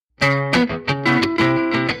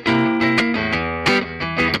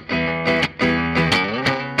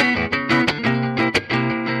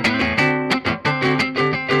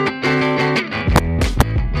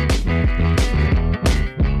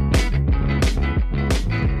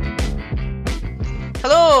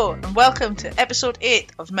Hello and welcome to episode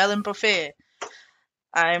 8 of Melon Buffet.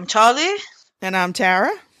 I'm Charlie. And I'm Tara.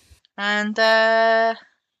 And we're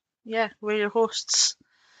your hosts.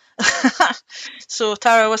 So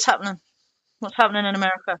Tara, what's happening? What's happening in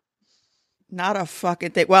America? Not a fucking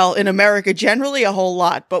thing. Well, in America generally a whole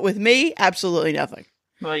lot, but with me, absolutely nothing.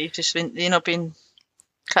 Well, you've not been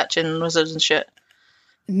catching lizards and shit.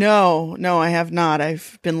 No, I have not.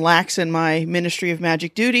 I've been lax in my Ministry of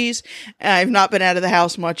Magic duties. I've not been out of the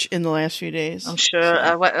house much in the last few days. I'm sure.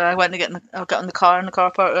 So. I got in the car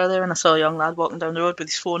park earlier, and I saw a young lad walking down the road with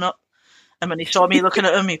his phone up. And when he saw me looking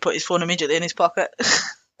at him, he put his phone immediately in his pocket.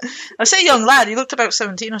 I say young lad, he looked about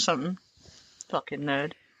 17 or something. Fucking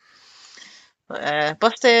nerd. But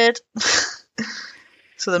busted.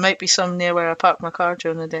 So there might be some near where I park my car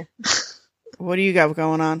during the day. What do you got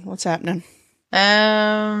going on? What's happening?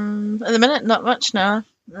 At the minute, not much now.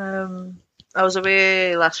 I was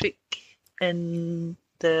away last week in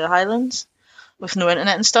the Highlands with no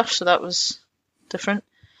internet and stuff, so that was different.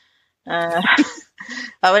 I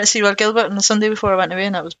went to see Rod Gilbert on the Sunday before I went away,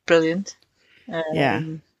 and that was brilliant. Yeah.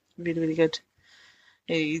 Really, really good.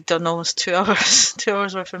 He'd done almost 2 hours, 2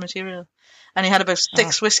 hours worth of material. And he had about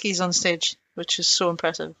 6 whiskies on stage, which is so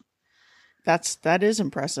impressive. That is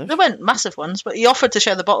impressive. They weren't massive ones, but he offered to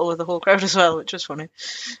share the bottle with the whole crowd as well, which was funny.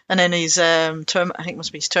 And then his I think it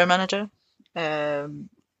must be his tour manager,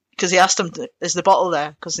 because he asked him, is the bottle there?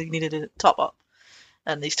 Because he needed a top up.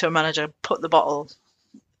 And his tour manager put the bottle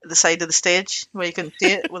at the side of the stage where you couldn't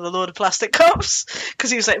see it with a load of plastic cups. Because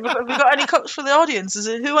he was like, have we got any cups for the audience? Is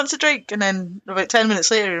it, who wants a drink? And then about 10 minutes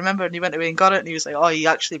later, he remembered and he went away and got it. And he was like, oh, he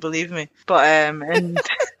actually believed me. But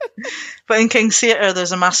but in King's Theatre,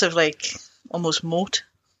 there's a massive, almost moat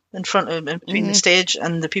in front of him, between the stage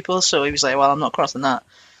and the people. So he was like, well, I'm not crossing that.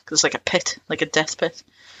 Because it's like a pit, like a death pit.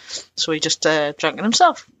 So he just drank it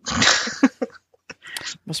himself.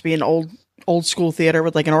 Must be an old school theater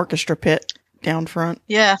with an orchestra pit down front.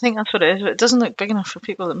 Yeah, I think that's what it is. But it doesn't look big enough for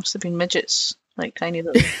people. It must have been midgets, tiny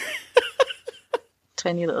little,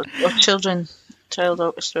 or child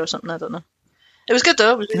orchestra or something. I don't know. It was good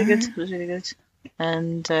though. It was really good. It was really good.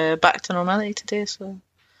 And back to normality today. So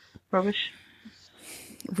rubbish.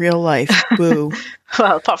 Real life. Boo.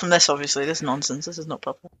 Well, apart from this, obviously, this is nonsense. This is not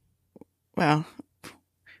proper. Well,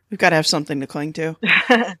 we've got to have something to cling to.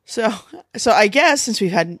 So I guess since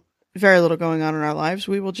we've had very little going on in our lives,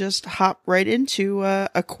 we will just hop right into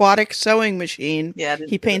aquatic sewing machine. Yeah,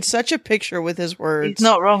 he paints such a picture with his words. He's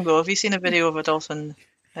not wrong though. Have you seen a video of a dolphin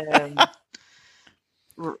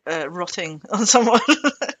rotting on someone?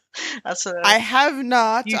 I have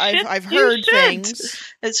not. I've heard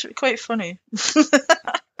things. It's quite funny.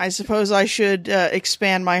 I suppose I should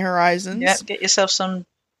expand my horizons. Yeah, get yourself some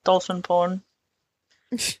dolphin porn.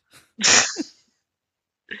 This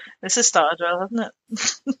has started well, hasn't it?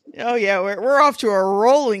 Oh yeah, we're off to a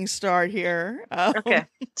rolling start here. Okay,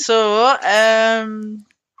 so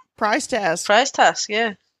prize task.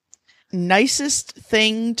 Yeah. Nicest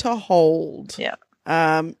thing to hold. Yeah.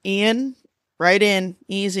 Ian, right in,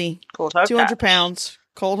 easy. Cold hard 200 pounds,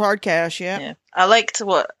 cold hard cash. Yeah. I liked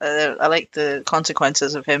the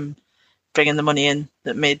consequences of him bringing the money in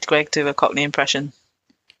that made Greg do a Cockney impression.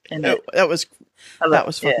 That was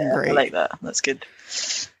fucking great. I like that. That's good.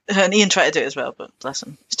 And Ian tried to do it as well, but bless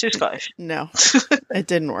him, he's too Scottish. No, it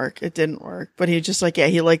didn't work. But he just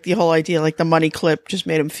he liked the whole idea, the money clip just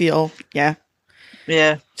made him feel, yeah,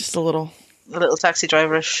 just a little taxi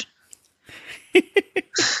driverish.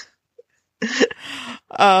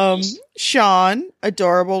 Sean,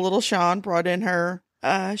 adorable little Sean, brought in her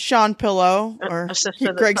Sean pillow, or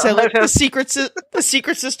Greg said the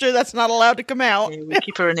secret sister that's not allowed to come out. Yeah, we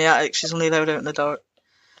keep her in the attic. She's only allowed out in the dark.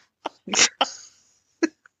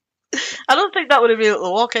 I don't think that would have been able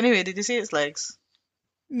to walk anyway. Did you see its legs?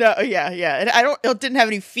 No, yeah. It didn't have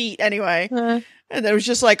any feet anyway. And there was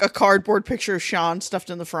just a cardboard picture of Sean stuffed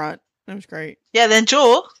in the front. It was great. Yeah, then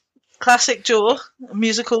Joe, classic Joe, a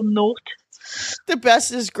musical note. The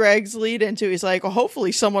best is Greg's lead into. He's like, well,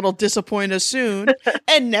 hopefully someone will disappoint us soon.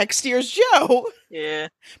 And next year's Joe. Yeah.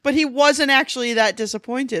 But he wasn't actually that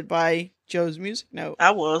disappointed by Joe's music note.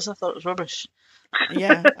 I thought it was rubbish.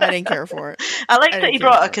 Yeah, I didn't care for it. I liked that he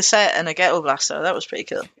brought a cassette and a ghetto blaster. That was pretty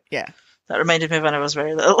cool. Yeah. That reminded me of when I was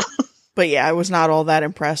very little. But yeah, I was not all that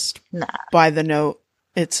impressed by the note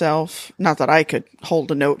itself. Not that I could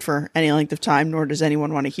hold a note for any length of time, nor does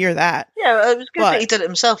anyone want to hear that. Yeah, it was good that he did it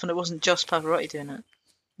himself and it wasn't just Pavarotti doing it.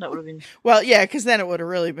 That would have been... Well, yeah, because then it would have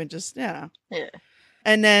really been just, Yeah.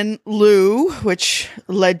 And then Lou, which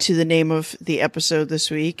led to the name of the episode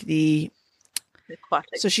this week,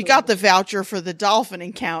 So she got the voucher for the dolphin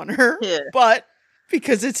encounter, but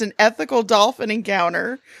because it's an ethical dolphin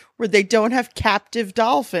encounter where they don't have captive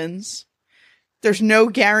dolphins. There's no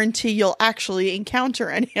guarantee you'll actually encounter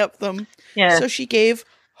any of them. Yeah. So she gave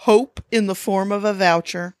hope in the form of a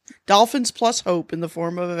voucher. Dolphins plus hope in the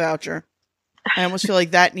form of a voucher. I almost feel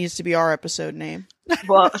like that needs to be our episode name.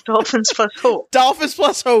 What? Dolphins plus hope? Dolphins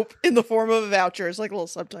plus hope in the form of a voucher. It's like a little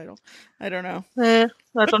subtitle. I don't know. I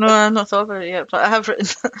don't know. I've not thought about it yet, but I've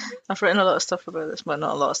written a lot of stuff about this. Well,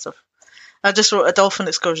 not a lot of stuff. I just wrote a dolphin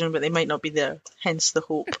excursion, but they might not be there. Hence the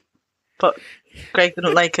hope. But Greg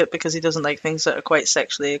didn't like it because he doesn't like things that are quite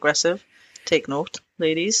sexually aggressive. Take note,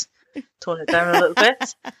 ladies. Tone it down a little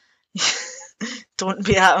bit. Don't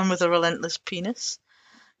be at him with a relentless penis.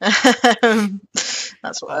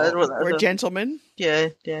 That's what I wrote. We're gentlemen. Yeah,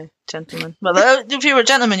 gentlemen. Well, if you were a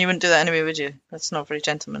gentleman, you wouldn't do that anyway, would you? That's not very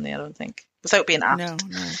gentlemanly, I don't think. Without being apt. No.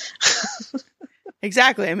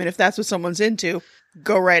 Exactly. I mean, if that's what someone's into,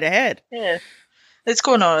 go right ahead. Yeah. It's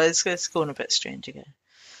going on. It's going a bit strange again.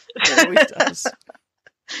 It always does.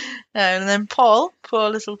 And then Paul, poor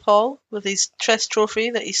little Paul, with his chess trophy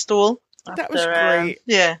that he stole. That was great.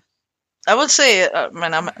 Yeah. I would say,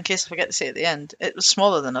 in case I forget to say at the end, it was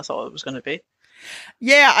smaller than I thought it was going to be.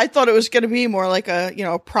 Yeah, I thought it was going to be more like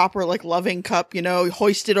a proper like loving cup,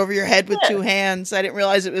 hoisted over your head with two hands. I didn't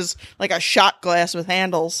realize it was like a shot glass with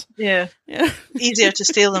handles. Yeah. Easier to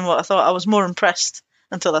steal than what I thought. I was more impressed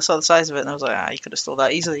until I saw the size of it, and I was like, you could have stole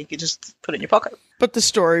that easily. You could just put it in your pocket. But the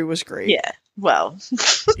story was great. Yeah. Well.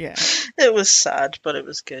 Yeah. It was sad, but it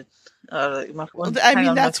was good.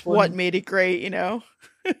 That's what made it great,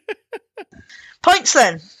 Points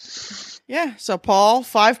then. Yeah, so Paul,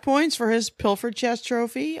 5 points for his Pilfered Chess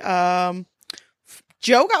Trophy. Joe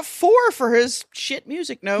got 4 for his shit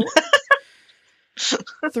music note.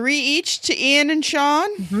 3 each to Ian and Sean,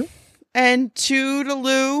 and 2 to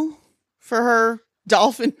Lou for her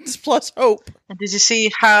Dolphins plus hope. And did you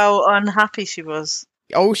see how unhappy she was?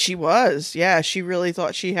 Oh, she was. Yeah, she really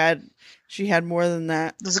thought she had more than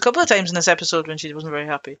that. There's a couple of times in this episode when she wasn't very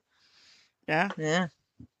happy. Yeah. Yeah.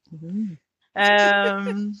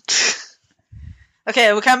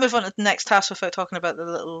 Okay, we can't move on to the next task without talking about the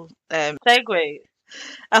little segue.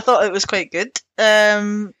 I thought it was quite good.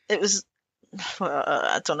 It was,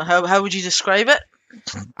 I don't know, how would you describe it?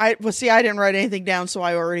 I didn't write anything down, so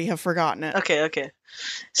I already have forgotten it. Okay.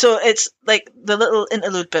 So it's like the little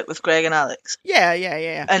interlude bit with Greg and Alex.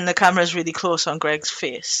 Yeah. And the camera's really close on Greg's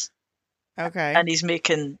face. Okay. And he's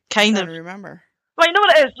making I don't remember. Well, you know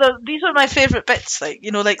what it is? These are my favourite bits, like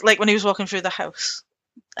when he was walking through the house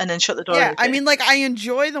and then shut the door. Yeah, I mean, I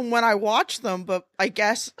enjoy them when I watch them, but I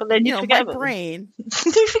guess, but then you forget my brain.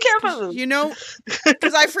 You forget about them.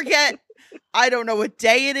 Because I forget. I don't know what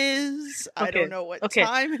day it is. Okay. I don't know what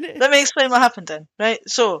time it is. Let me explain what happened then, right?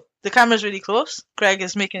 So, the camera's really close. Greg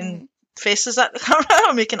is making faces at the camera,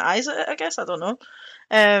 or making eyes at it, I guess. I don't know.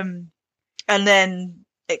 And then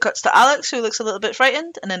it cuts to Alex, who looks a little bit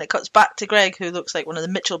frightened, and then it cuts back to Greg, who looks like one of the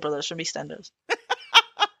Mitchell brothers from EastEnders.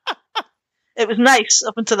 It was nice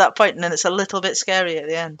up until that point, and then it's a little bit scary at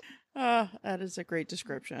the end. That is a great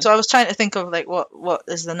description. So I was trying to think of what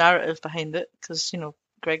is the narrative behind it, because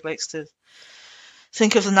Greg likes to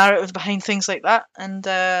think of the narrative behind things like that, and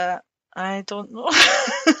I don't know.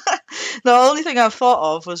 The only thing I've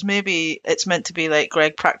thought of was maybe it's meant to be like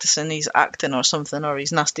Greg practicing his acting or something, or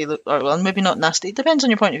his nasty look, or well, maybe not nasty. It depends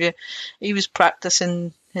on your point of view. He was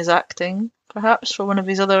practicing his acting, perhaps, for one of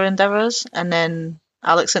his other endeavours, and then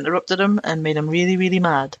Alex interrupted him and made him really, really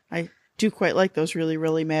mad. I do quite like those really,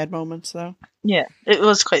 really mad moments, though. Yeah, it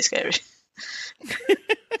was quite scary.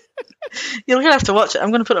 You're going to have to watch it. I'm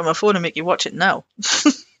going to put it on my phone and make you watch it now.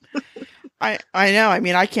 I know. I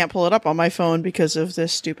mean, I can't pull it up on my phone because of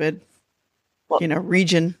this stupid,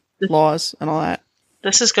 region laws and all that.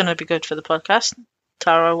 This is going to be good for the podcast.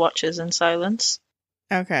 Tara watches in silence.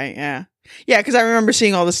 Okay, yeah. Yeah, because I remember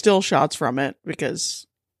seeing all the still shots from it because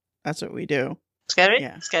that's what we do. Scary?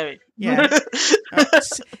 Yeah. Scary. Yeah.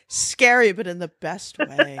 Scary, but in the best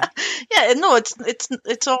way. Yeah, no,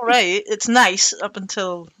 it's all right. It's nice up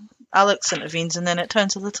until Alex intervenes, and then it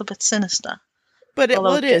turns a little bit sinister. But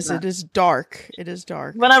it is. It is dark. It is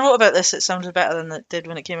dark. When I wrote about this, it sounded better than it did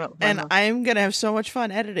when it came out. And I'm going to have so much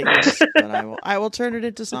fun editing this, but I will turn it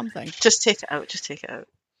into something. Just take it out. Just take it out.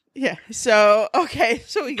 Yeah. So, okay.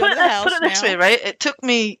 So we go to the house now. Put it this way, right? It took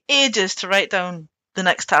me ages to write down the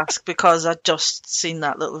next task because I'd just seen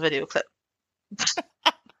that little video clip.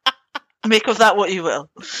 Make of that what you will.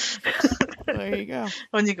 There you go.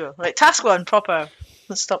 On you go. Right, task 1, proper.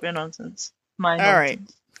 Let's stop your nonsense. All right.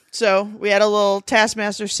 So we had a little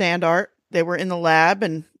Taskmaster sand art. They were in the lab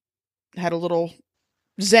and had a little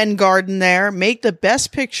Zen garden there. Make the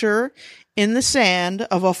best picture in the sand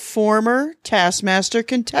of a former Taskmaster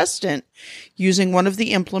contestant using one of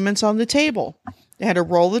the implements on the table. They had to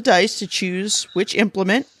roll the dice to choose which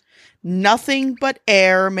implement. Nothing but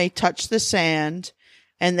air may touch the sand,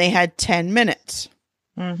 and they had 10 minutes.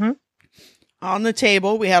 Mm-hmm. On the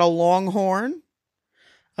table, we had a longhorn,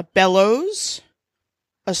 a bellows,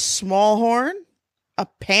 a small horn, a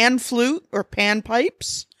pan flute or pan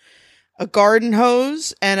pipes, a garden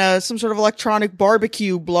hose, and some sort of electronic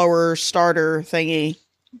barbecue blower starter thingy.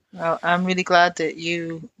 Well, I'm really glad that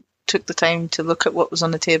you took the time to look at what was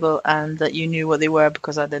on the table and that you knew what they were,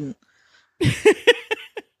 because I didn't.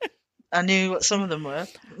 I knew what some of them were.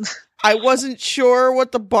 I wasn't sure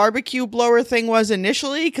what the barbecue blower thing was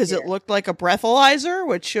initially because it looked like a breathalyzer,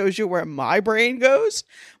 which shows you where my brain goes.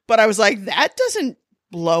 But I was like, that doesn't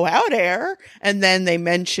blow out air. And then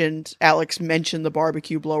Alex mentioned the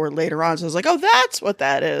barbecue blower later on. So I was like, oh, that's what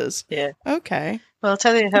that is. Yeah. Okay. Well, I'll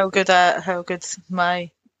tell you how good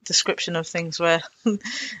my description of things were.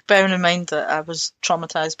 Bearing in mind that I was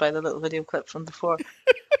traumatized by the little video clip from before.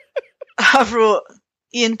 I wrote,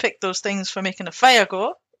 Ian picked those things for making a fire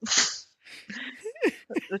go.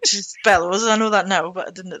 Which is bellows. I know that now, but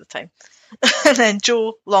I didn't at the time. And then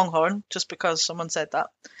Joe Longhorn, just because someone said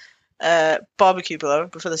that. Barbecue blower,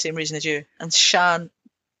 but for the same reason as you. And Shan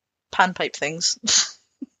panpipe things.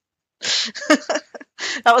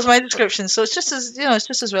 That was my description. So it's just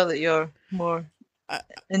as well that you're more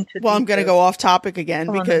into. Well, I'm going to go off topic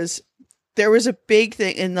again because there was a big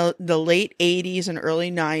thing in the late 80s and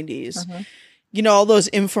early 90s. Mm-hmm. You know, all those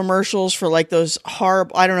infomercials for like those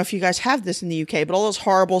horrible, I don't know if you guys have this in the UK, but all those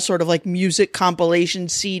horrible sort of like music compilation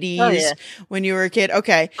CDs when you were a kid.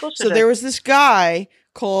 Okay. So there was this guy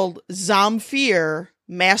called Zamfir,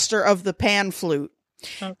 Master of the Pan Flute.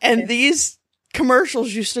 Okay. And these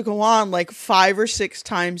commercials used to go on like 5 or 6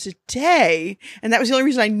 times a day. And that was the only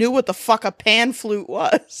reason I knew what the fuck a pan flute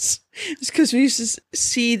was. It's because we used to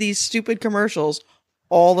see these stupid commercials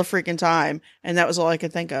all the freaking time, and that was all I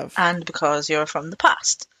could think of. And because you're from the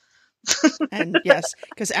past. And yes,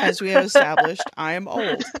 because as we have established, I am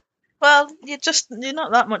old. Well, you're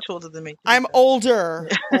not that much older than me. I'm older.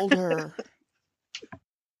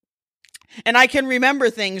 And I can remember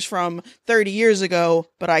things from 30 years ago,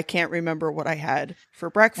 but I can't remember what I had for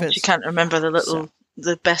breakfast. And you can't remember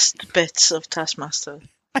the best bits of Taskmaster.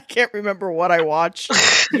 I can't remember what I watched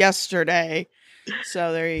yesterday.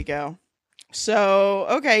 So there you go. So,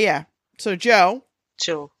 okay, yeah. So Joe.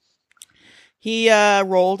 He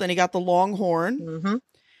rolled and he got the longhorn. Mm-hmm.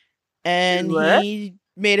 And he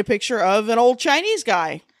made a picture of an old Chinese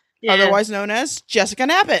guy, otherwise known as Jessica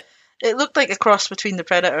Knappett. It looked like a cross between the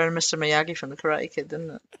Predator and Mr. Miyagi from the Karate Kid,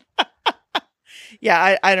 didn't it?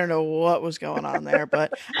 Yeah, I don't know what was going on there,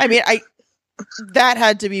 but I mean, that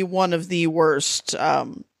had to be one of the worst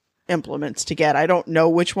implements to get. I don't know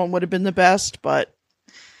which one would have been the best, but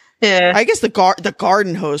yeah, I guess the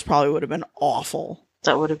garden hose probably would have been awful.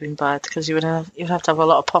 That would have been bad because you'd have to have a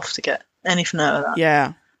lot of puff to get anything out of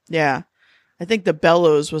that. Yeah. I think the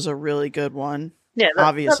bellows was a really good one. Yeah,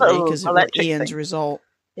 obviously because it was Ian's result.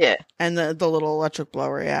 Yeah, and the little electric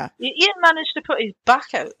blower. Yeah, Ian managed to put his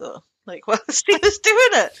back out though. Like, while Steve was doing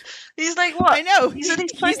it, he's like, "What?" I know he's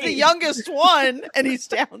the youngest one, and he's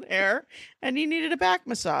down there, and he needed a back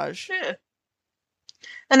massage. Yeah.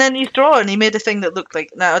 And then he's drawing. He made a thing that looked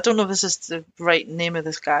like. Now I don't know if this is the right name of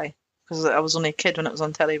this guy because I was only a kid when it was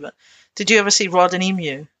on telly. But did you ever see Rod and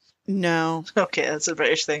Emu? No. Okay, that's a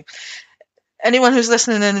British thing. Anyone who's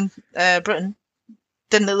listening in Britain,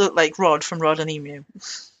 didn't it look like Rod from Rod and Emu?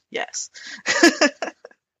 Yes.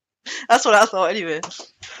 That's what I thought. Anyway,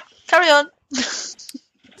 carry on.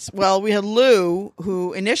 Well, we had Lou,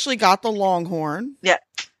 who initially got the longhorn. Yeah.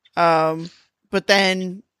 But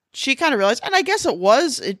then she kind of realized, and I guess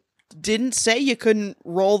it didn't say you couldn't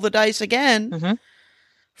roll the dice again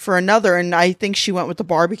for another, and I think she went with the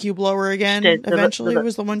barbecue blower again. Eventually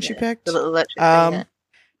was the one she picked. The little electric thing,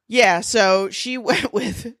 yeah, so she went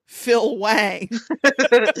with Phil Wang.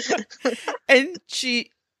 And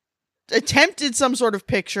she attempted some sort of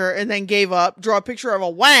picture and then gave up, draw a picture of a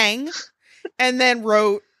Wang, and then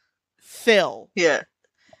wrote Phil. Yeah.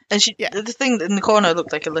 And the thing in the corner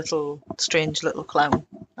looked like a little strange little clown,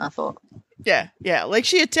 I thought. Yeah. Like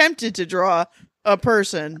she attempted to draw a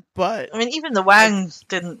person, but I mean, even the Wang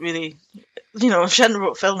didn't really, if she hadn't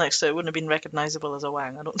wrote Phil next to it, it wouldn't have been recognizable as a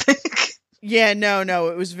Wang, I don't think. Yeah, no,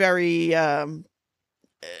 it was very,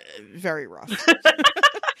 very rough.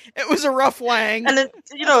 It was a rough Wang. And then,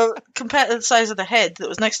 compared to the size of the head that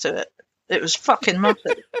was next to it, it was fucking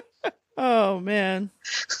massive. Oh, man.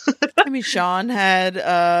 I mean, Sean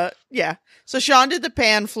had, So Sean did the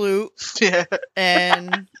pan flute, Yeah.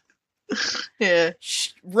 and Yeah.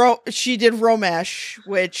 she did Romesh,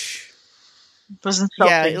 which Was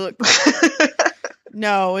yeah, insulting. it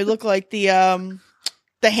looked like the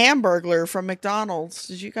Hamburglar from McDonald's.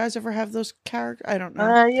 Did you guys ever have those characters? I don't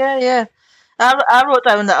know. Yeah. I wrote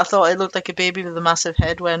down that I thought it looked like a baby with a massive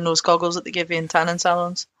head wearing those goggles that they give you in tanning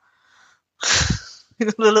salons.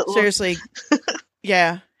 The little Seriously,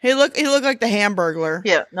 yeah. He looked like the Hamburglar.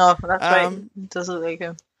 Yeah, no, that's right. It does look like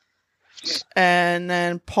him. And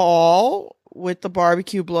then Paul with the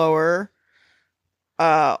barbecue blower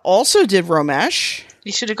also did Romesh.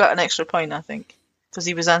 He should have got an extra point, I think, because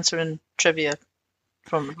he was answering trivia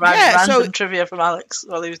from trivia from Alex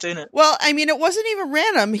while he was doing it. Well, I mean, it wasn't even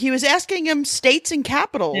random. He was asking him states and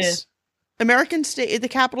capitals. Yeah. The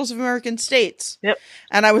capitals of American states. Yep.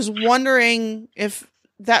 And I was wondering if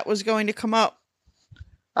that was going to come up.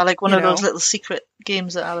 I like one of those little secret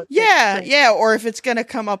games that Alex Yeah, or if it's going to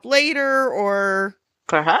come up later, or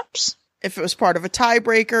perhaps if it was part of a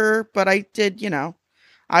tiebreaker. But I did,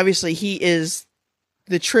 obviously he is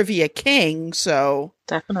the trivia king, so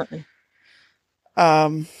definitely.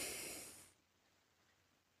 I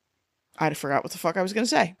forgot what the fuck I was going to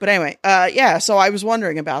say. But anyway, yeah, so I was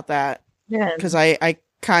wondering about that. Yeah. Because I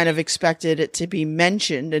kind of expected it to be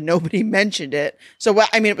mentioned, and nobody mentioned it. So,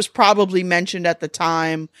 I mean, it was probably mentioned at the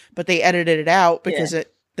time, but they edited it out because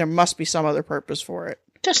there must be some other purpose for it.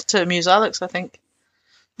 Just to amuse Alex, I think.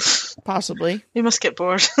 Possibly. He must get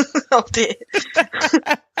bored all day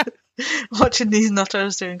watching these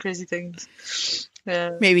nutters doing crazy things.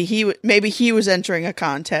 Yeah. Maybe he was entering a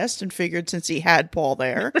contest and figured since he had Paul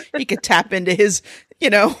there, he could tap into his,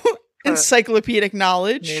 encyclopedic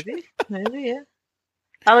knowledge. Maybe, yeah.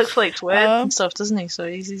 Alex likes words and stuff, doesn't he? So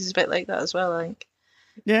he's a bit like that as well, I think.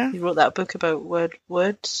 Yeah. He wrote that book about word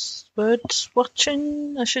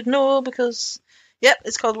watching. I should know because,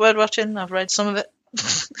 it's called Word Watching. I've read some of it.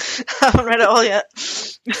 I haven't read it all yet.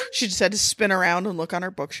 She just had to spin around and look on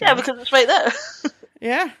her bookshelf. Yeah, because it's right there.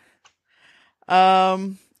 Yeah.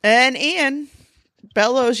 And Ian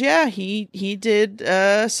Bellows, he did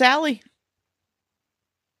Sally.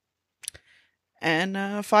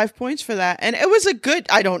 And 5 points for that. And it was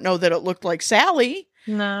I don't know that it looked like Sally.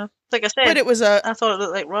 No. Like I said, but I thought it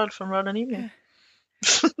looked like Rod from Rod and Emu.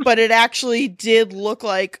 But it actually did look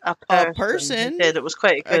like a person. It did. It was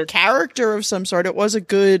quite a character of some sort. It was a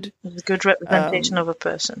good representation of a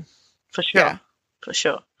person. For sure. Yeah. For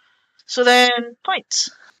sure. So then, points.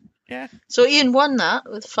 Yeah. So Ian won that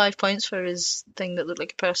with 5 points for his thing that looked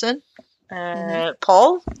like a person.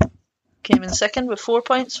 Paul came in second with 4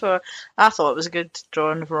 points for, I thought it was a good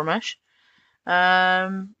drawing of Romesh.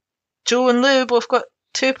 Joe and Lou both got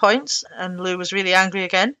 2 points, and Lou was really angry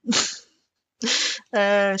again.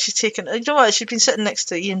 She's taken, you know what, she's been sitting next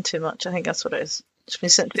to Ian too much. I think that's what it is. She's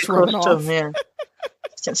been sitting too close to him, yeah.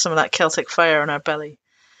 She's getting some of that Celtic fire on her belly.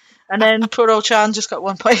 And then poor old Chan just got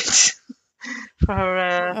 1 point for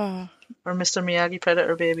her Mr. Miyagi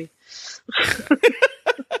Predator baby.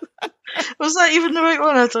 Was that even the right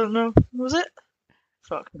one? I don't know. Was it?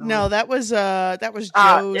 Fuck no. That was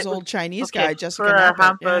Joe's old Chinese guy, Jessica. For a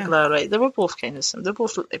Hamburglar, right? They were both kind of similar. They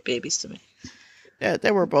both looked like babies to me. Yeah,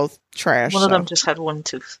 they were both trash. One of them just had one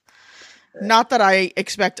tooth. Not that I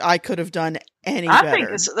expect I could have done any better.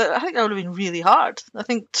 I think that would have been really hard. I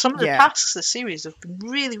think some of the tasks this series have been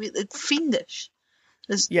really, really fiendish.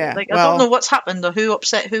 I don't know what's happened or who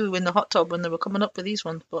upset who in the hot tub when they were coming up with these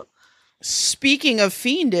ones, but speaking of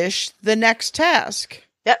fiendish, the next task.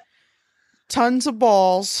 Yep. Tons of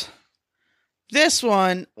balls. This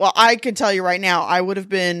one, well, I can tell you right now, I would have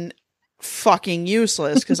been fucking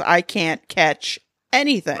useless because I can't catch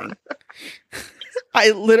anything.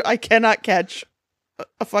 I cannot catch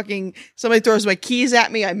a fucking, somebody throws my keys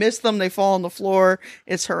at me, I miss them, they fall on the floor.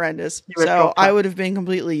 It's horrendous. So I would have been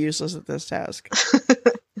completely useless at this task.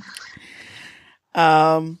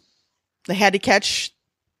 They had to catch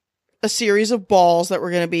a series of balls that were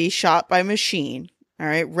going to be shot by machine. All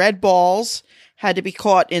right. Red balls had to be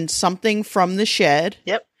caught in something from the shed.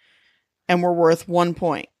 Yep. And were worth 1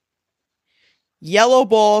 point. Yellow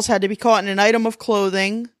balls had to be caught in an item of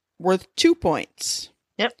clothing worth 2 points.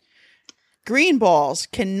 Yep. Green balls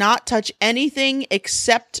cannot touch anything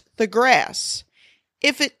except the grass.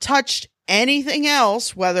 If it touched anything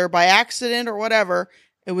else, whether by accident or whatever,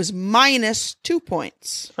 it was minus 2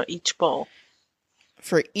 points. For each ball.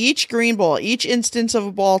 For each green ball, each instance of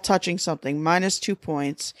a ball touching something, minus 2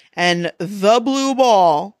 points. And the blue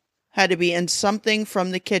ball had to be in something from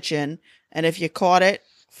the kitchen. And if you caught it,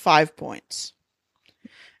 5 points.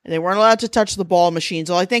 And they weren't allowed to touch the ball machines.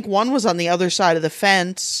 Well, I think one was on the other side of the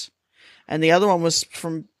fence. And the other one was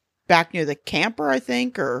from back near the camper, I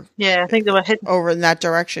think, or Yeah, I think they were hidden. over in that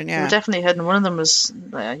direction. They were Yeah. definitely hidden. One of them was,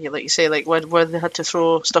 like you say, like where they had to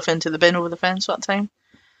throw stuff into the bin over the fence that time.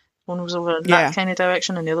 One was over in Yeah. that kind of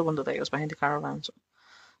direction, and the other one looked like it was behind the caravan. So.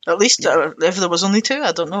 At least Yeah. if there was only two,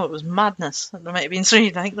 I don't know. It was madness. There might have been three.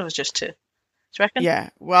 I think there was just two. Do you reckon? Yeah.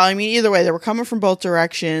 Well, I mean, either way, they were coming from both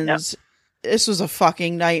directions. Yep. This was a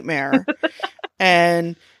fucking nightmare.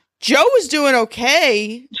 And Joe was doing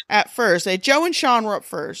okay at first. Joe and Sean were up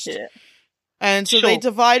first. Yeah. And so they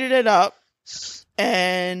divided it up.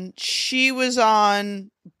 And she was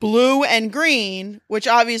on blue and green, which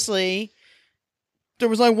obviously there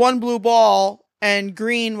was only one blue ball, and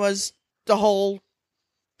green was the whole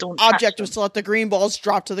object was to let the green balls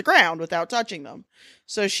drop to the ground without touching them.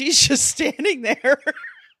 So she's just standing there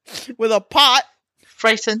with a pot,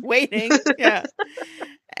 frightened, waiting. Yeah.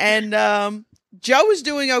 And Joe was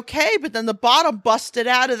doing okay, but then the bottom busted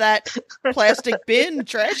out of that plastic bin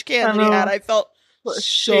trash can that he had. I felt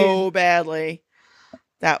so badly.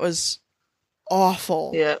 That was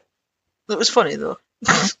awful. Yeah. It was funny, though.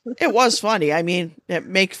 It was funny. I mean, it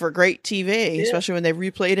makes for great TV, especially when they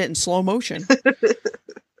replayed it in slow motion.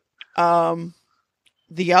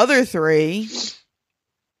 The other three,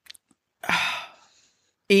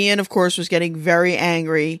 Ian, of course, was getting very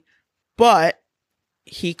angry, but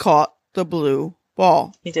he caught the blue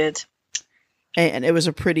ball. He did. And it was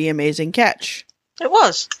a pretty amazing catch. It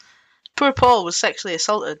was. Poor Paul was sexually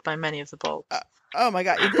assaulted by many of the balls. Oh my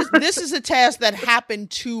God! This is a task that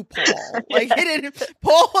happened to Paul. Like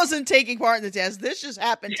Paul wasn't taking part in the task. This just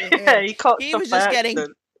happened to him. Yeah, he was just getting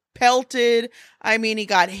pelted. I mean, he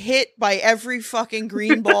got hit by every fucking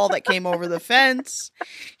green ball that came over the fence.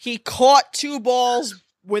 He caught two balls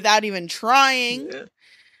without even trying. Yeah.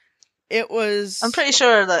 It was. I'm pretty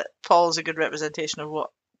sure that Paul's a good representation of what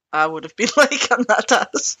I would have been like on that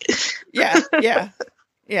task. Yeah.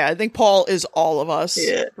 I think Paul is all of us.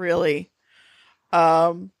 Yeah. Really.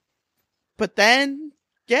 But then,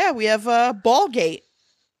 we have a Ballgate.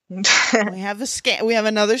 We have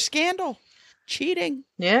another scandal, cheating.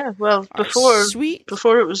 Yeah, well, before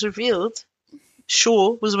it was revealed,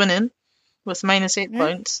 Shaw was winning with -8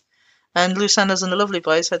 points, and Lou Sanders and the Lovely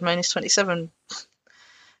Boys had -27.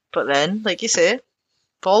 But then, like you say,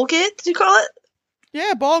 Ballgate, did you call it?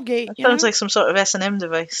 Yeah, Ballgate. That sounds like some sort of S&M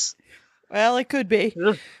device. Well, it could be.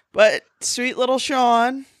 Ugh. But sweet little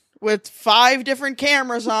Sean, with 5 different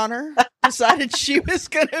cameras on her, decided she was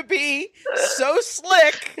going to be so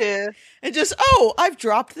slick. Yeah. And just, I've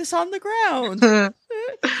dropped this on the ground.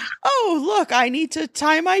 Look, I need to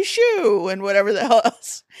tie my shoe and whatever the hell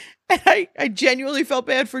else. And I genuinely felt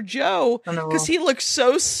bad for Joe because he looked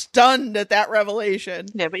so stunned at that revelation.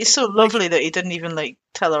 Yeah, but he's so lovely that he didn't even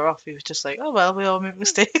tell her off. He was just like, "Oh well, we all make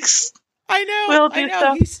mistakes." I know. We all do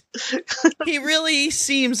stuff. He really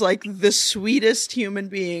seems like the sweetest human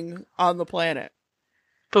being on the planet.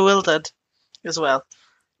 Bewildered, as well.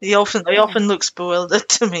 He often looks bewildered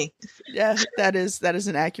to me. Yeah, that is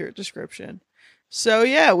an accurate description. So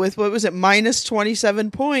yeah, with what was it,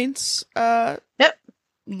 -27 points? Yep.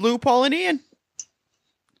 Lou, Paul, and Ian.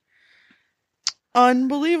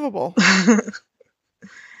 Unbelievable.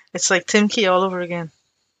 It's like Tim Key all over again.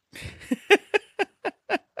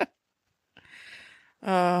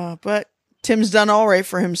 But Tim's done all right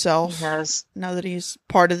for himself. He has. Now that he's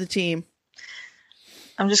part of the team.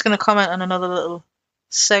 I'm just going to comment on another little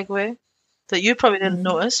segue that you probably didn't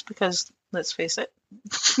notice because, let's face it,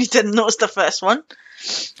 you didn't notice the first one.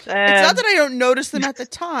 It's not that I don't notice them at the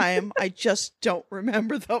time. I just don't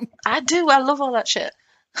remember them. I do. I love all that shit.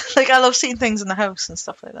 I love seeing things in the house and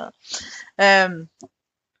stuff like that.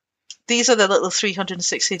 These are the little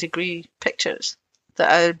 360-degree pictures that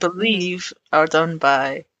I believe are done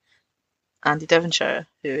by Andy Devonshire,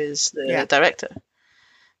 who is the director.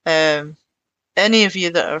 Any of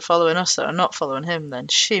you that are following us that are not following him, then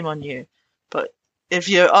shame on you. But if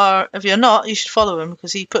you're not, you should follow him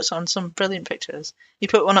because he puts on some brilliant pictures. He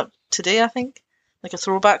put one up today, I think, like a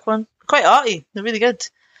throwback one. Quite arty. They're really good.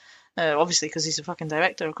 Obviously, because he's a fucking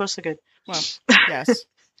director. Of course they're good. Well, yes.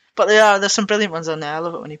 But there's some brilliant ones on there. I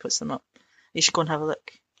love it when he puts them up. You should go and have a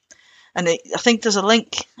look. And I think there's a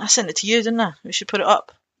link. I sent it to you, didn't I? We should put it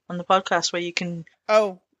up on the podcast where you can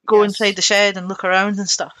go inside the shed and look around and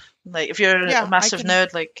stuff. Like if you're a massive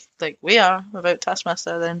nerd like we are about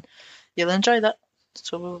Taskmaster, then you'll enjoy that.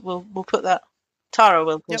 So we'll put that. Tara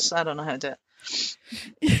will post. I don't know how to do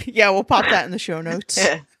it. Yeah, we'll pop that in the show notes.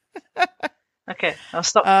 Yeah. Okay, I'll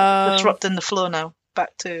stop disrupting the flow now.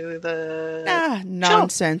 Back to the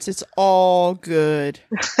nonsense. Show. It's all good.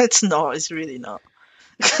 It's not. It's really not.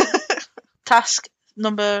 Task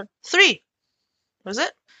number 3, was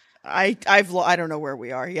it? I don't know where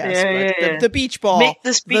we are. Yes, Yeah, but the beach ball. Make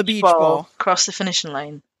this the beach ball cross the finishing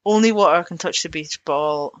line. Only water can touch the beach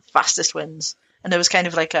ball. Fastest wins. And there was kind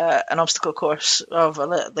of like an obstacle course of a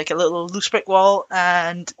little loose brick wall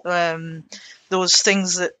and those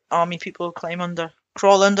things that army people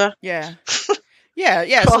crawl under. Yeah.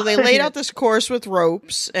 Yeah. So they laid out this course with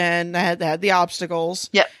ropes and they had the obstacles.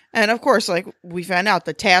 Yeah. And of course, like we found out,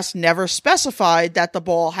 the task never specified that the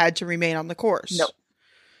ball had to remain on the course. No.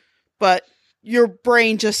 But your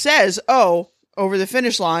brain just says, oh, over the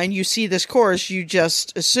finish line, you see this course, you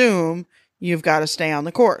just assume you've got to stay on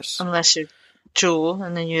the course. Unless you're Joe,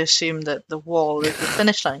 and then you assume that the wall is the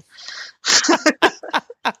finish line.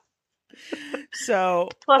 So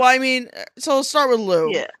let's start with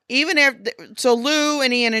Lou. Yeah. So Lou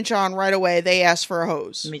and Ian and Sean right away, they asked for a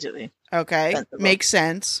hose. Immediately. Okay. Makes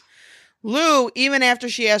sense. Lou, even after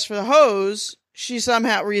she asked for the hose, she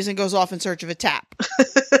somehow reason goes off in search of a tap.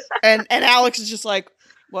 and Alex is just like,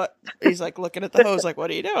 what? He's like looking at the hose like, what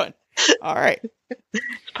are you doing? All right.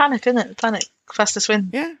 It's panic, isn't it? Panic. Fastest win.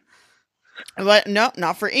 Yeah. But no,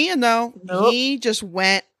 not for Ian though. Nope. He just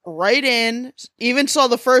went right in, even saw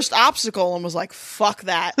the first obstacle and was like, fuck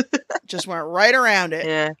that. Just went right around it.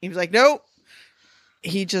 Yeah. He was like, nope.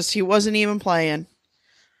 He wasn't even playing.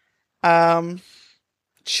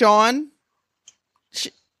 Sean,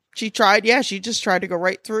 she tried. Yeah, she just tried to go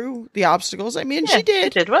right through the obstacles. I mean, she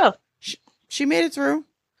did. She did well. She made it through.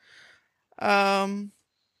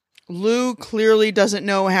 Lou clearly doesn't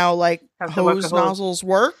know how hose nozzles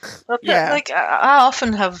work. Well, yeah. I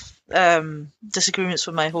often have disagreements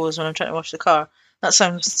with my hose when I'm trying to wash the car. That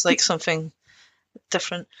sounds like something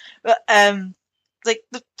different. But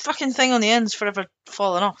the fucking thing on the end's forever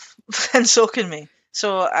falling off and soaking me.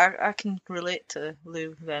 So I can relate to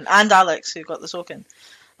Lou then. And Alex, who got the soaking.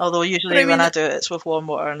 Although usually when I do it, it's with warm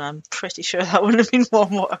water, and I'm pretty sure that wouldn't have been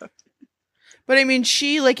warm water. But I mean,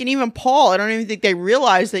 she, and even Paul, I don't even think they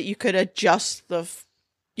realized that you could adjust for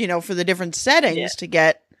the different settings to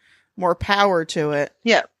get more power to it.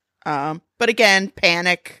 Yeah. But again,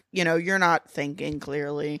 panic, you're not thinking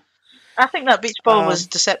clearly. I think that beach ball was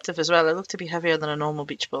deceptive as well. It looked to be heavier than a normal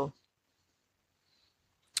beach ball.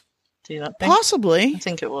 Do you not think? Possibly. I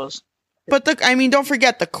think it was. But don't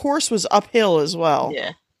forget, the course was uphill as well.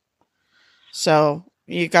 Yeah. So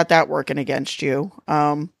you got that working against you.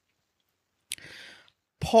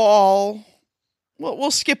 Paul,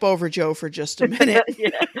 we'll skip over Joe for just a minute. Yeah.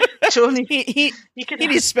 Joe, he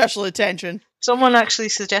needs special attention. Someone actually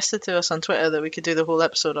suggested to us on Twitter that we could do the whole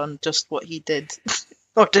episode on just what he did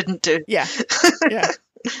or didn't do. Yeah. Yeah.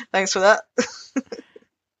 Thanks for that.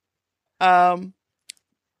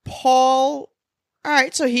 Paul, all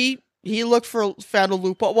right, so he found a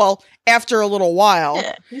loophole. Well, after a little while,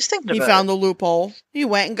 he was thinking about he found the loophole. He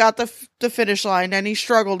went and got the finish line, and he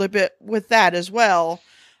struggled a bit with that as well.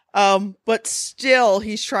 But still,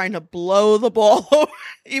 he's trying to blow the ball over.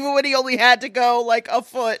 Even when he only had to go a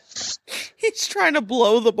foot, he's trying to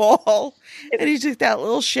blow the ball. And he took that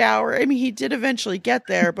little shower. I mean, he did eventually get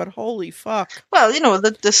there, but holy fuck. Well,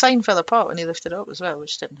 the sign fell apart when he lifted it up as well,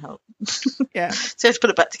 which didn't help. Yeah. So he had to put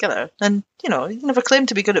it back together. And, he never claimed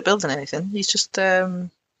to be good at building anything. He's just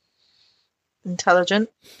intelligent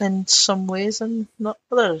in some ways and not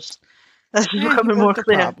others. That's becoming more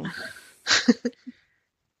clear.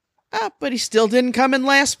 But he still didn't come in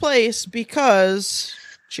last place because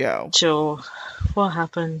Joe, what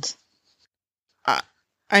happened?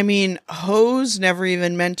 I mean, hose never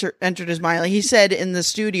even entered his mind. He said in the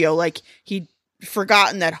studio, he'd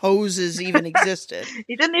forgotten that hoses even existed.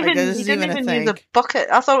 He didn't even use the bucket.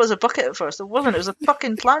 I thought it was a bucket at first. It wasn't. It was a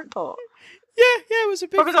fucking plant pot. Yeah, it was a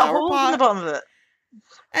big flower pot. Got holes in the bottom of it.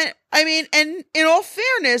 And I mean, and in all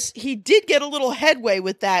fairness, he did get a little headway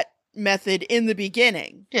with that method in the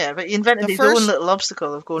beginning. Yeah, but he invented his own little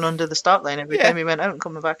obstacle of going under the start line every time he went out and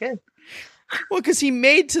coming back in. Well, because he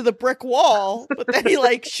made to the brick wall, but then he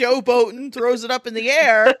showboating, throws it up in the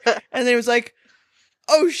air, and then he was like,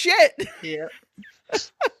 "Oh shit!" Yeah.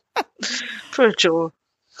 Poor Joe.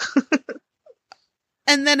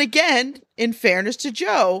 And then again, in fairness to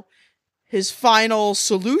Joe, his final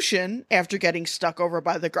solution after getting stuck over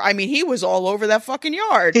by the garage. I mean, he was all over that fucking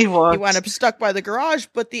yard. He was. He wound up stuck by the garage,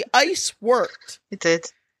 but the ice worked. It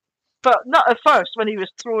did. But not at first when he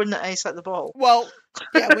was throwing the ice at the ball. Well,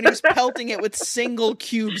 yeah, when he was pelting it with single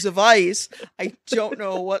cubes of ice. I don't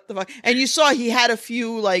know what the fuck. And you saw he had a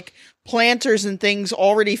few planters and things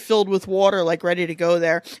already filled with water, ready to go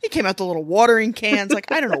there. He came out the little watering cans.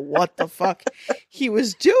 I don't know what the fuck he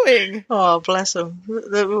was doing. Oh, bless him. We'll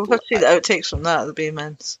have to see the outtakes from that. It'll be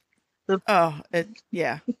immense.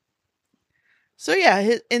 Yeah. So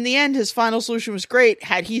yeah, in the end, his final solution was great.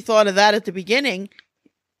 Had he thought of that at the beginning,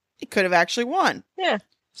 he could have actually won. Yeah.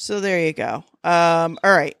 So there you go. All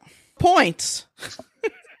right. Points.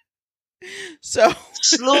 So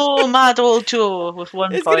slow mad old Joe with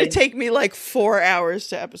 1 it's point. going to take me like 4 hours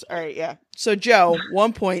to episode. All right, yeah. So Joe,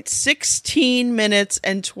 1 point, 16 minutes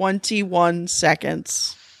and 21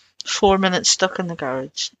 seconds. 4 minutes stuck in the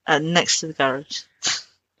garage, next to the garage.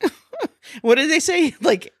 What did they say?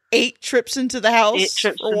 Like 8 trips into the house 8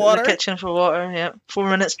 trips for into water? the kitchen for water, yeah. 4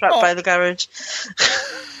 minutes trapped by the garage.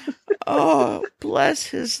 Oh, bless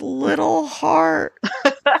his little heart.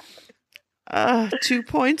 2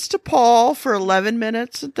 points to Paul for 11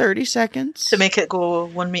 minutes and 30 seconds. To make it go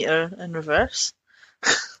 1 meter in reverse.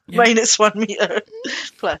 Yeah. Minus 1 meter.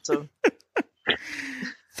 Bless him.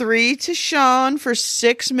 3 to Sean for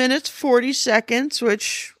 6 minutes 40 seconds,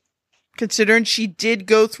 which, considering she did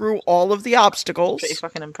go through all of the obstacles, Pretty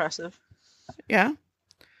fucking impressive. Yeah.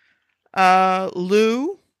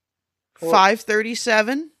 Lou,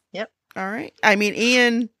 5:37. Yep. All right. I mean,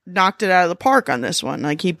 Ian knocked it out of the park on this one.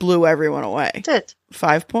 Like, he blew everyone away. Did.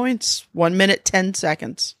 5 points, 1 minute 10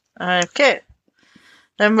 seconds. Okay.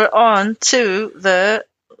 Then we're on to the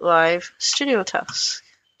live studio task.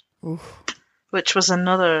 Oof. Which was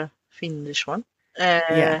another fiendish one.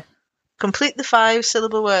 Yeah. Complete the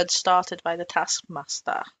 5-syllable words started by the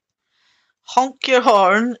taskmaster. Honk your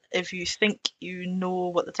horn if you think you know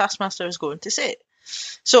what the taskmaster is going to say.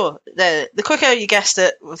 So, the quicker you guessed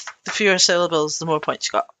it with the fewer syllables, the more points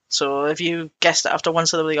you got. So, if you guessed it after 1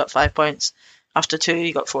 syllable, you got 5 points. After 2,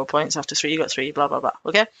 you got 4 points. After 3, you got 3, blah, blah, blah.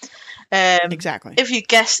 Okay? Exactly. If you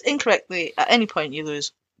guess incorrectly at any point, you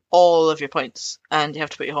lose all of your points, and you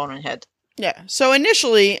have to put your horn on your head. Yeah. So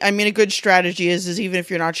initially, I mean, a good strategy is even if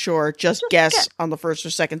you're not sure, just guess on the first or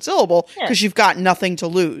second syllable, because you've got nothing to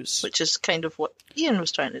lose. Which is kind of what Ian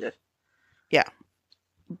was trying to do. Yeah.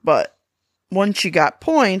 But once you got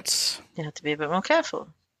points, you had to be a bit more careful.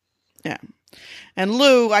 Yeah. And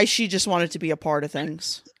Lou, she just wanted to be a part of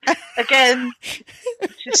things. Again,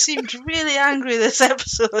 she seemed really angry this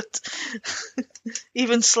episode.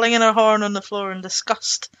 Even slinging her horn on the floor in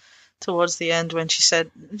disgust towards the end when she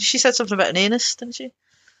said something about an anus, didn't she?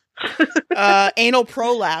 Anal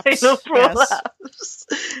prolapse. Anal prolapse. Yes.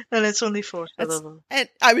 And it's only 4 syllables. And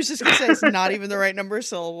I was just going to say, it's not even the right number of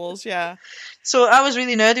syllables, yeah. So I was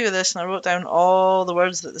really nerdy with this, and I wrote down all the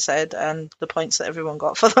words that they said and the points that everyone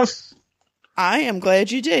got for them. I am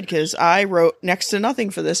glad you did, because I wrote next to nothing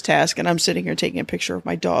for this task, and I'm sitting here taking a picture of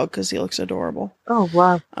my dog because he looks adorable. Oh,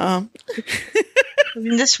 wow. I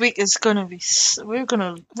mean, this week is gonna be. We're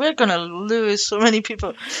gonna lose so many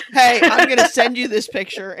people. Hey, I'm gonna send you this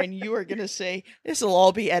picture, and you are gonna say this will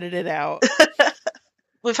all be edited out.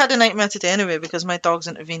 We've had a nightmare today anyway because my dogs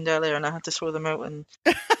intervened earlier, and I had to throw them out. And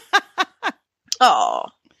oh,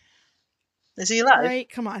 is he alive? Right?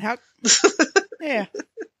 Come on, how? Yeah,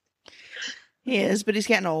 he is, but he's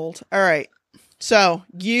getting old. All right. So,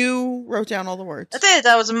 you wrote down all the words. I did.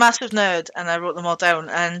 I was a massive nerd, and I wrote them all down.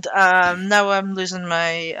 And now I'm losing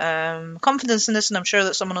my confidence in this, and I'm sure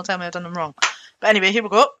that someone will tell me I've done them wrong. But anyway, here we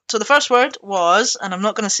go. So the first word was, and I'm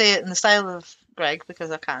not going to say it in the style of Greg, because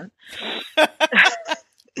I can't.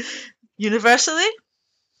 Universally.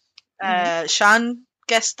 Shan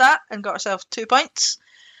guessed that and got herself 2 points.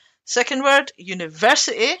 Second word,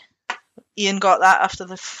 university. Ian got that after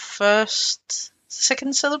the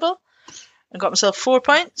second syllable. I got myself 4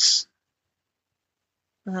 points.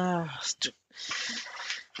 The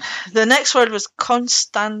next word was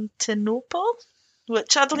Constantinople,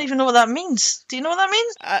 which I don't even know what that means. Do you know what that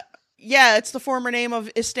means? Yeah, it's the former name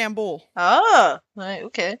of Istanbul. Ah, right,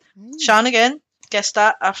 okay. Sean again guessed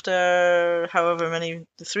that after however many,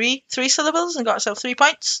 three syllables, and got herself 3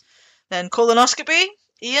 points. Then colonoscopy,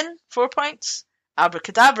 Ian, 4 points.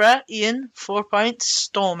 Abracadabra, Ian, 4 points,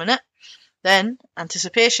 storming it. Then,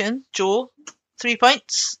 anticipation, Joe, 3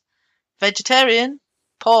 points. Vegetarian,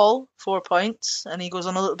 Paul, 4 points. And he goes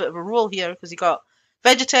on a little bit of a roll here because he got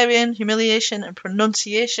vegetarian, humiliation, and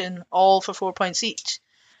pronunciation all for 4 points each.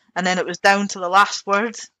 And then it was down to the last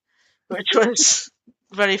word, which was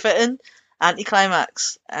very fitting,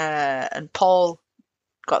 anticlimax. And Paul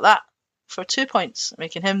got that for 2 points,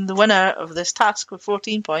 making him the winner of this task with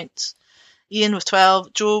 14 points. Ian with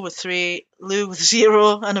 12, Joe with 3, Lou with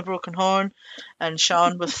 0 and a broken horn, and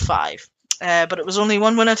Sean with 5. But it was only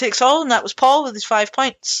one winner takes all, and that was Paul with his 5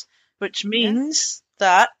 points, which means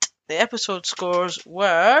that the episode scores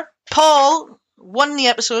were... Paul won the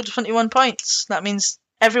episode with 21 points. That means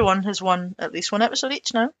everyone has won at least one episode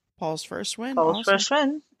each now. Paul's first win. Paul's first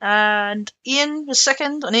win. And Ian was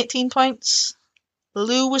second on 18 points.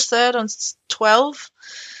 Lou was third on 12.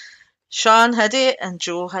 Sean had 8 and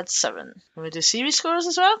Joe had 7. Can we do series scores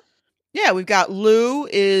as well? Yeah, we've got Lou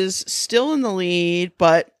is still in the lead,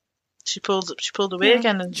 but she pulled away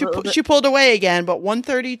again. She pulled away again, but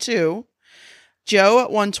 132. Joe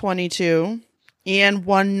at 122. Ian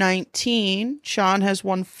 119. Sean has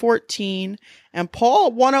 114. And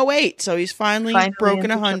Paul 108. So he's finally broken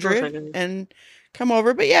 100 and come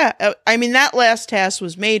over. But yeah, I mean, that last task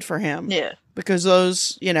was made for him. Yeah. Because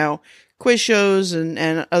those, quiz shows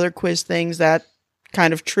and other quiz things, that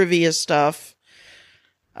kind of trivia stuff,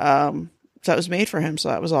 that was made for him. So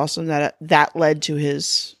that was awesome. That led to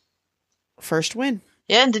his first win.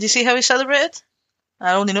 Yeah, and did you see how he celebrated?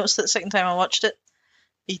 I only noticed it the second time I watched it.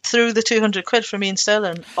 He threw the 200 quid from me and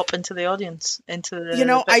Sterling up into the audience, into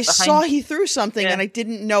the I saw he threw something and I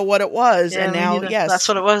didn't know what it was, and now, yes. That's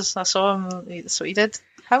what it was. I saw him. That's what he did.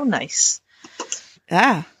 How nice.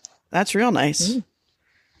 Yeah, that's real nice.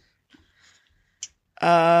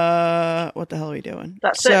 What the hell are we doing?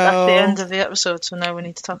 That's it. That's the end of the episode, so now we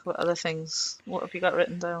need to talk about other things. What have you got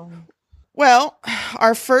written down? Well,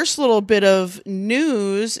 our first little bit of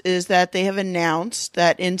news is that they have announced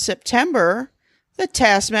that in September, the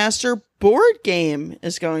Taskmaster board game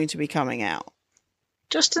is going to be coming out.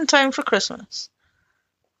 Just in time for Christmas.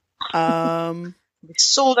 It's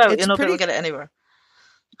sold out. You're not going to get it anywhere.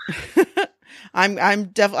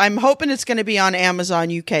 I'm hoping it's going to be on Amazon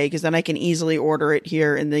UK, because then I can easily order it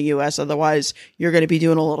here in the US. Otherwise, you're going to be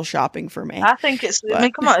doing a little shopping for me. I think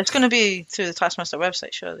come on, it's going to be through the Taskmaster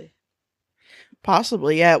website, surely.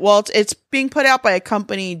 Possibly, yeah. Well, it's being put out by a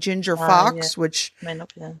company, Ginger Fox, which might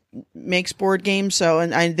not be makes board games. So,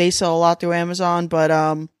 and they sell a lot through Amazon.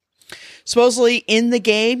 But supposedly in the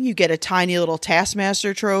game, you get a tiny little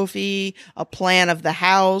Taskmaster trophy, a plan of the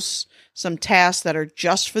house, some tasks that are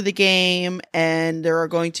just for the game, and there are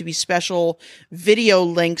going to be special video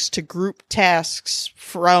links to group tasks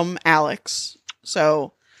from Alex.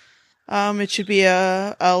 So, it should be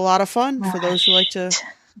a lot of fun for those who like to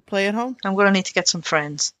play at home. I'm going to need to get some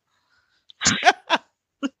friends.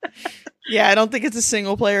 Yeah, I don't think it's a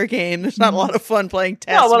single player game. There's not a lot of fun playing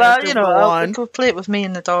Taskmaster. I'll play it with me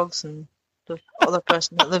and the dogs and the other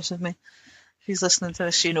person that lives with me. If he's listening to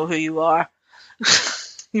this, you know who you are.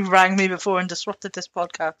 You rang me before and disrupted this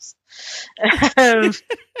podcast.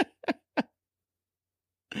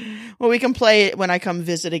 Well, we can play it when I come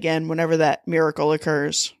visit again, whenever that miracle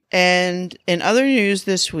occurs. And in other news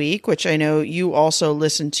this week, which I know you also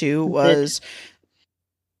listened to, was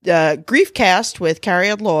Griefcast with Carrie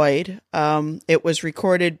and Lloyd. It was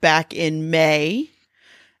recorded back in May.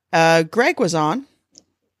 Greg was on,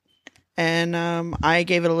 and I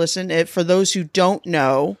gave it a listen. For those who don't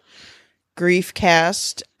know,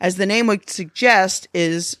 Griefcast, as the name would suggest,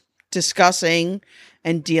 is discussing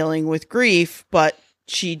and dealing with grief, but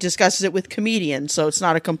she discusses it with comedians, so it's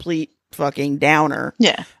not a complete fucking downer.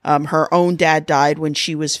 Yeah. Her own dad died when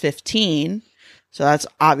she was 15, so that's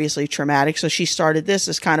obviously traumatic. So she started this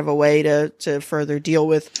as kind of a way to further deal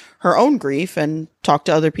with her own grief and talk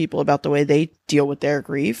to other people about the way they deal with their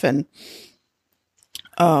grief. And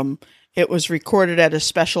it was recorded at a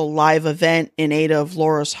special live event in aid of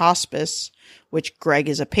Laura's Hospice, which Greg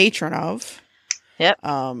is a patron of. Yep.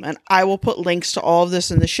 And I will put links to all of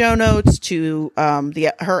this in the show notes to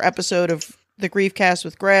her episode of the Griefcast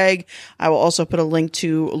with Greg. I will also put a link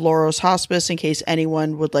to Laura's Hospice in case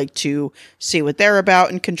anyone would like to see what they're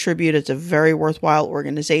about and contribute. It's a very worthwhile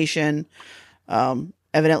organization.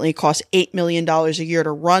 Evidently it costs $8 million a year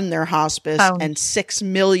to run their hospice, and $6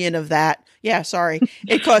 million of that. Yeah, sorry.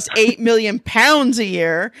 It costs £8 million a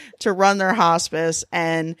year to run their hospice,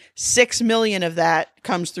 and $6 million of that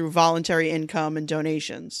comes through voluntary income and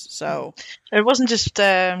donations. So it wasn't just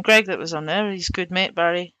Greg that was on there. His good mate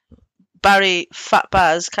Barry Fat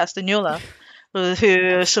Baz Castagnola,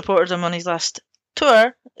 who supported him on his last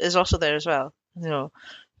tour, is also there as well.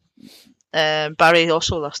 Barry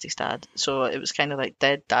also lost his dad, so it was kind of like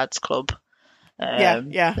Dead Dad's Club.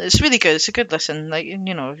 Yeah. It's really good. It's a good listen. Like,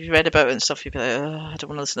 if you read about it and stuff, you'd be like, oh, I don't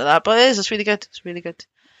want to listen to that. But it is. It's really good. It's really good.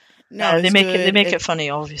 No, they make it funny,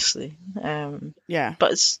 obviously. Yeah.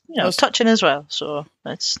 But it's touching as well. So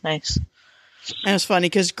that's nice. And it's funny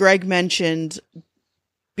because Greg mentioned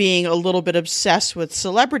being a little bit obsessed with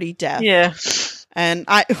celebrity death. Yeah. And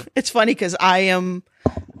it's funny because I am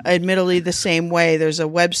admittedly the same way. There's a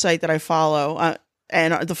website that I follow,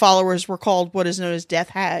 and the followers were called what is known as death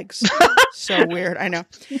hags. So weird. I know.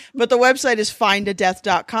 But the website is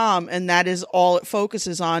findadeath.com, and that is all it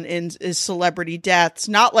focuses on is celebrity deaths.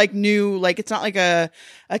 Not like new, like it's not like a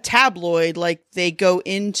tabloid. Like they go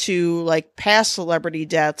into like past celebrity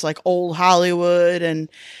deaths, like old Hollywood and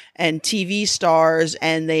TV stars,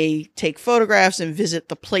 and they take photographs and visit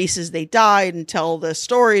the places they died and tell the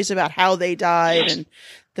stories about how they died and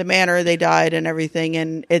the manner they died and everything.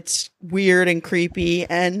 And it's weird and creepy,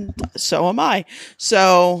 and so am I.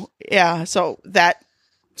 So yeah, so that's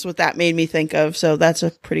what that made me think of. So that's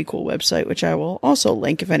a pretty cool website, which I will also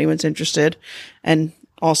link if anyone's interested and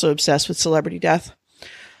also obsessed with celebrity death.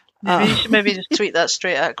 Maybe you should maybe just tweet that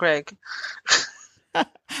straight at Greg.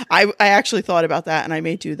 I actually thought about that, and I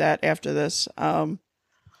may do that after this. But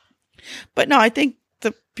no, I think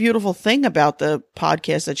the beautiful thing about the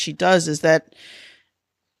podcast that she does is that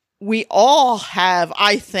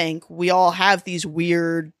I think we all have these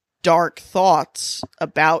weird, dark thoughts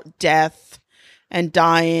about death and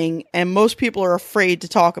dying, and most people are afraid to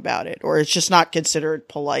talk about it, or it's just not considered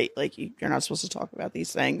polite. Like you're not supposed to talk about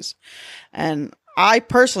these things. And I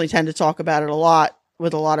personally tend to talk about it a lot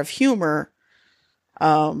with a lot of humor.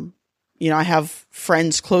 I have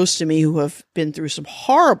friends close to me who have been through some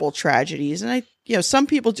horrible tragedies, and some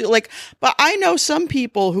people do but I know some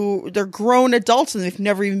people who they're grown adults and they've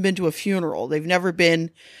never even been to a funeral. They've never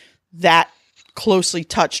been that closely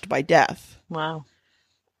touched by death. Wow.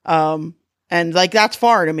 And that's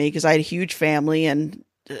far to me because I had a huge family, and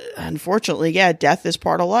unfortunately, yeah, death is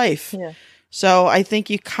part of life. Yeah. So I think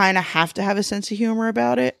you kind of have to have a sense of humor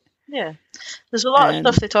about it. Yeah, there's a lot of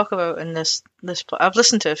stuff they talk about in this. I've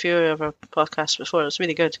listened to a few of our podcasts before. It's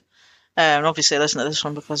really good. And obviously, I listened to this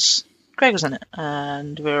one because Greg was in it,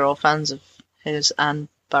 and we were all fans of his and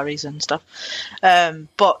Barry's and stuff.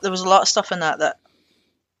 But there was a lot of stuff in that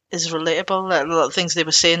is relatable. Like, a lot of things they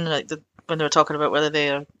were saying, when they were talking about whether they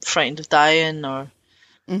are frightened of dying or,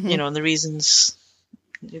 and the reasons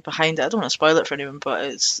behind it. I don't want to spoil it for anyone, but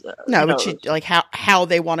it's how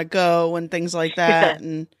they want to go and things like that.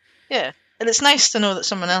 Yeah, and it's nice to know that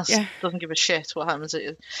someone else doesn't give a shit what happens at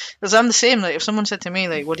you. Because I'm the same. Like, if someone said to me,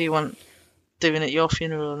 like, "What do you want doing at your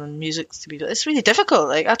funeral and music to be?" It's really difficult.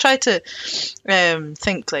 Like, I try to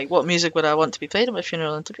think like, what music would I want to be played at my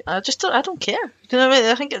funeral, and I don't care. You know what I mean?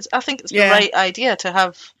 I think it's the right idea to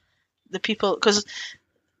have the people, because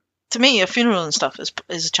to me, a funeral and stuff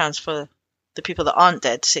is a chance for the people that aren't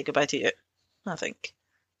dead to say goodbye to you. I think.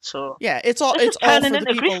 So yeah, it's all for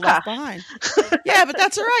the people left behind. Yeah, but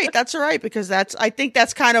that's all right. That's all right, because I think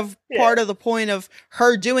that's kind of part of the point of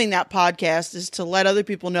her doing that podcast, is to let other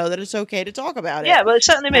people know that it's okay to talk about it. Yeah, but it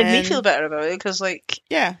certainly made me feel better about it, because I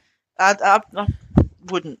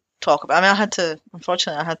wouldn't talk about. I mean,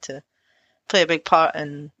 unfortunately, I had to play a big part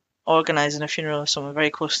in organising a funeral of someone very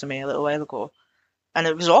close to me a little while ago, and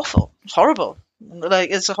it was awful. It was horrible. Like,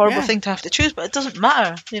 it's a horrible thing to have to choose, but it doesn't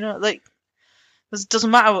matter. It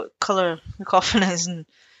doesn't matter what colour the coffin is, and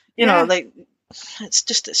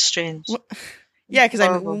it's strange. Well, yeah,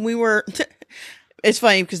 because when we were, it's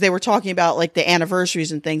funny because they were talking about like the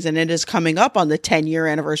anniversaries and things, and it is coming up on the 10-year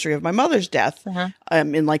anniversary of my mother's death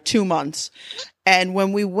in like 2 months. And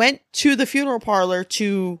when we went to the funeral parlor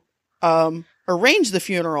to arrange the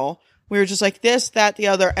funeral, we were just like this, that, the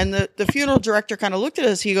other, and the funeral director kind of looked at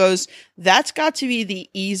us. He goes, "That's got to be the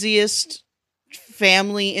easiest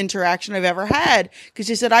family interaction I've ever had," because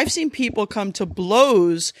he said, "I've seen people come to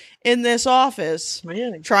blows in this office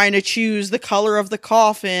trying to choose the color of the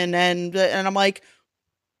coffin," and I'm like,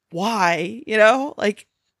 why? Like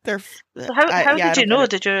they're. So how did you know?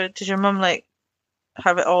 Did your mum like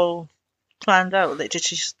have it all planned out? Like, did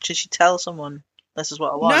she tell someone this is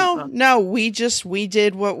what I want? No, we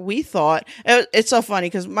did what we thought. It's so funny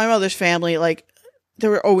because my mother's family, like, there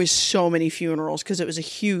were always so many funerals because it was a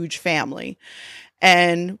huge family.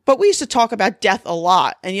 But we used to talk about death a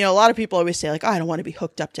lot. And, a lot of people always say, like, "Oh, I don't want to be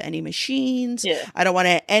hooked up to any machines. Yeah. I don't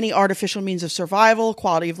want any artificial means of survival,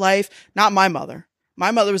 quality of life." Not my mother.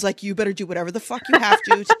 My mother was like, "You better do whatever the fuck you have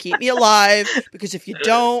to keep me alive, because if you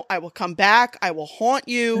don't, I will come back. I will haunt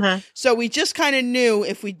you." So we just kind of knew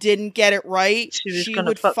if we didn't get it right, she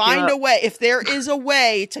would find a way. If there is a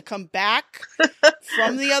way to come back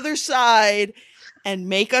from the other side and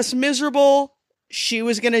make us miserable, she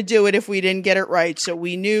was going to do it if we didn't get it right. So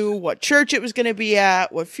we knew what church it was going to be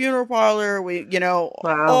at, what funeral parlor, we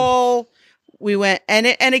went. And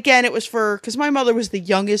again, it was because my mother was the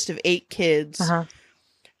youngest of 8 kids,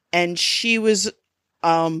 and she was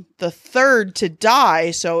the third to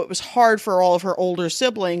die. So it was hard for all of her older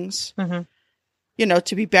siblings,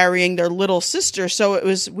 to be burying their little sister.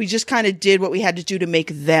 So we just kind of did what we had to do to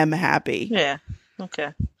make them happy. Yeah.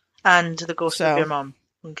 Okay. And the ghost of your mom.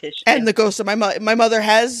 In case and the ghost of my mother. My mother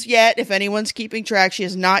has yet, if anyone's keeping track, she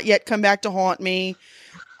has not yet come back to haunt me.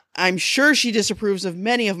 I'm sure she disapproves of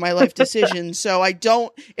many of my life decisions, so I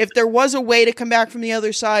don't... If there was a way to come back from the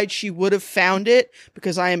other side, she would have found it,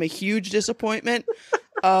 because I am a huge disappointment.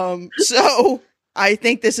 So I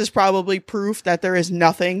think this is probably proof that there is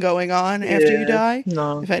nothing going on after you die.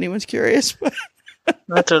 No. If anyone's curious.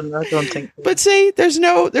 I don't think. But see, there's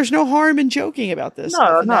no harm in joking about this.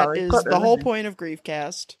 No, that is the whole point of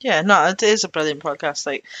Griefcast. Yeah, no, it is a brilliant podcast.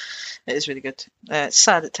 Like, it is really good. It's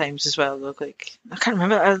sad at times as well. Look, like, I can't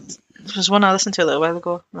remember. There was one I listened to a little while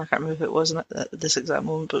ago. And I can't remember who it was at this exact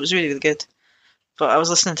moment, but it was really, really good. But I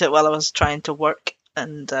was listening to it while I was trying to work,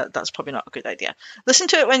 and that's probably not a good idea. Listen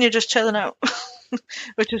to it when you're just chilling out,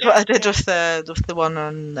 which is what I did with the one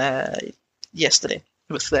on yesterday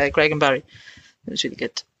with Greg and Barry. It was really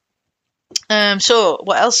good. So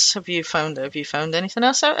what else have you found? Have you found anything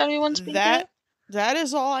else out anyone's been doing? That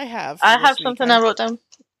is all I have. I have something I wrote down.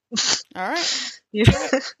 All right.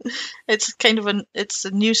 It's kind of it's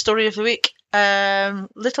a new story of the week.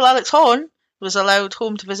 Little Alex Horn was allowed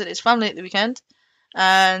home to visit his family at the weekend,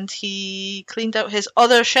 and he cleaned out his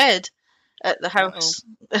other shed at the house.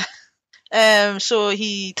 So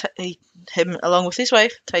him along with his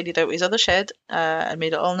wife tidied out his other shed and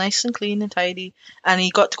made it all nice and clean and tidy, and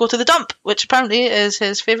he got to go to the dump, which apparently is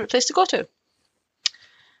his favourite place to go to.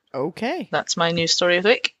 Okay. That's my news story of the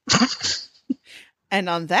week. And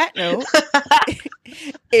on that note,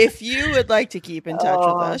 if you would like to keep in touch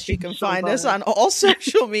with us, you can find us on all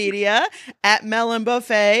social media at Melon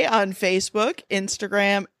Buffet on Facebook,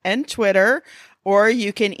 Instagram, and Twitter. Or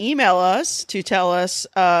you can email us to tell us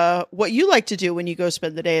what you like to do when you go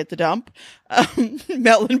spend the day at the dump.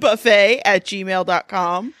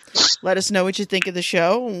 melonbuffet@gmail.com. Let us know what you think of the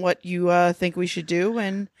show and what you think we should do.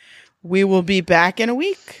 And we will be back in a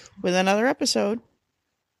week with another episode.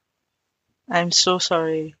 I'm so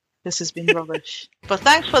sorry. This has been rubbish. But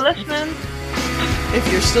thanks for listening.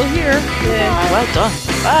 If you're still here. Yeah, well done.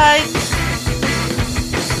 Bye.